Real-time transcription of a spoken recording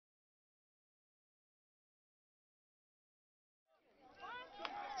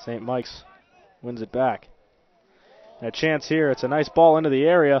St. Mike's wins it back. And a chance here. It's a nice ball into the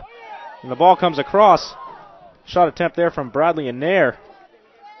area. And the ball comes across. Shot attempt there from Bradley and Nair.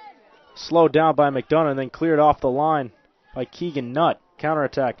 Slowed down by McDonough and then cleared off the line by Keegan Nutt.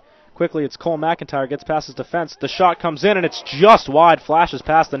 Counterattack. Quickly, it's Cole McIntyre. Gets past his defense. The shot comes in and it's just wide. Flashes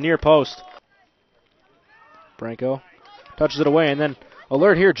past the near post. Branco touches it away, and then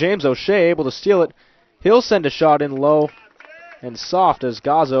alert here, James O'Shea able to steal it. He'll send a shot in low and soft as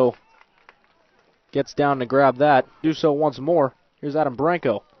Gazzo gets down to grab that. Do so once more. Here's Adam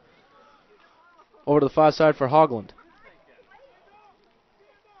Branco. Over to the far side for Hogland.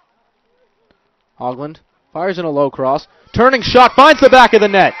 Hogland fires in a low cross. Turning shot finds the back of the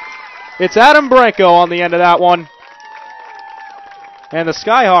net. It's Adam Branco on the end of that one. And the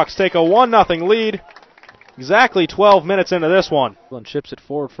Skyhawks take a 1-0 lead. Exactly 12 minutes into this one. And chips it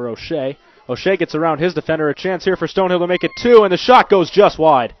forward for O'Shea. O'Shea gets around his defender. A chance here for Stonehill to make it 2, and the shot goes just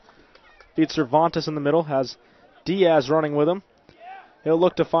wide. Feeds Cervantes in the middle. Has Diaz running with him. He'll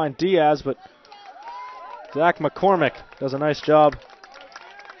look to find Diaz, but Zach McCormick does a nice job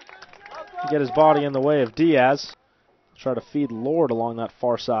to get his body in the way of Diaz. Try to feed Lord along that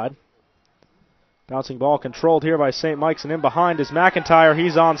far side. Bouncing ball controlled here by St. Mike's, and in behind is McIntyre.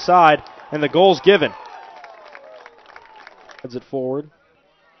 He's onside, and the goal's given. Heads it forward.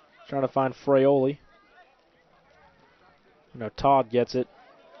 Trying to find Fraioli. Todd gets it.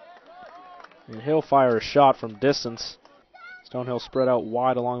 And he'll fire a shot from distance. Stonehill spread out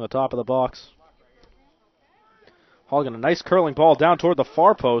wide along the top of the box. Hoggan, a nice curling ball down toward the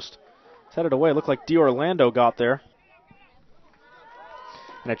far post. It's headed away. Looked like D'Orlando got there.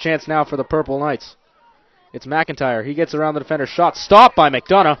 And a chance now for the Purple Knights. It's McIntyre. He gets around the defender. Shot stopped by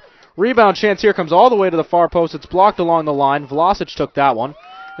McDonough. Rebound chance here comes all the way to the far post. It's blocked along the line. Vlasic took that one.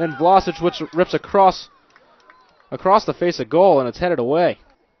 Then Vlasic which rips across the face of goal, and it's headed away.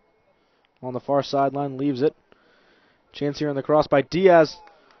 On the far sideline, leaves it. Chance here in the cross by Diaz.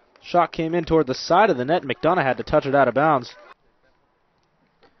 Shot came in toward the side of the net. McDonough had to touch it out of bounds.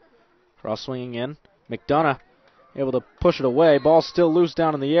 Cross swinging in. McDonough able to push it away. Ball still loose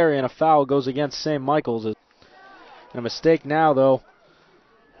down in the area, and a foul goes against St. Michael's. And a mistake now, though,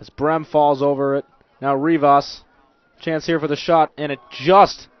 as Brem falls over it. Now Rivas. Chance here for the shot, and it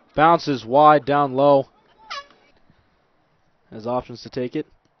just bounces wide down low. Has options to take it.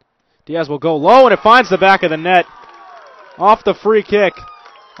 Diaz will go low, and it finds the back of the net. Off the free kick.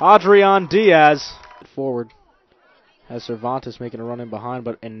 Adrian Diaz. Forward. Has Cervantes making a run in behind,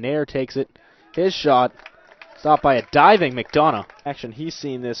 but Nair takes it. His shot. Stopped by a diving McDonough. Action he's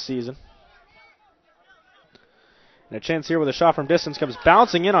seen this season. And a chance here with a shot from distance comes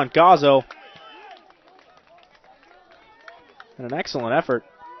bouncing in on Gazzo. And an excellent effort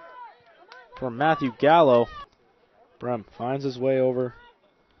from Matthew Gallo. Brem finds his way over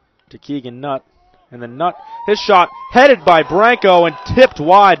to Keegan Nutt. And the Nutt, his shot headed by Branco and tipped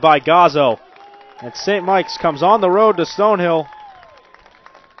wide by Gazzo. And St. Mike's comes on the road to Stonehill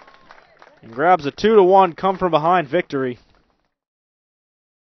and grabs a 2-1 come from behind victory.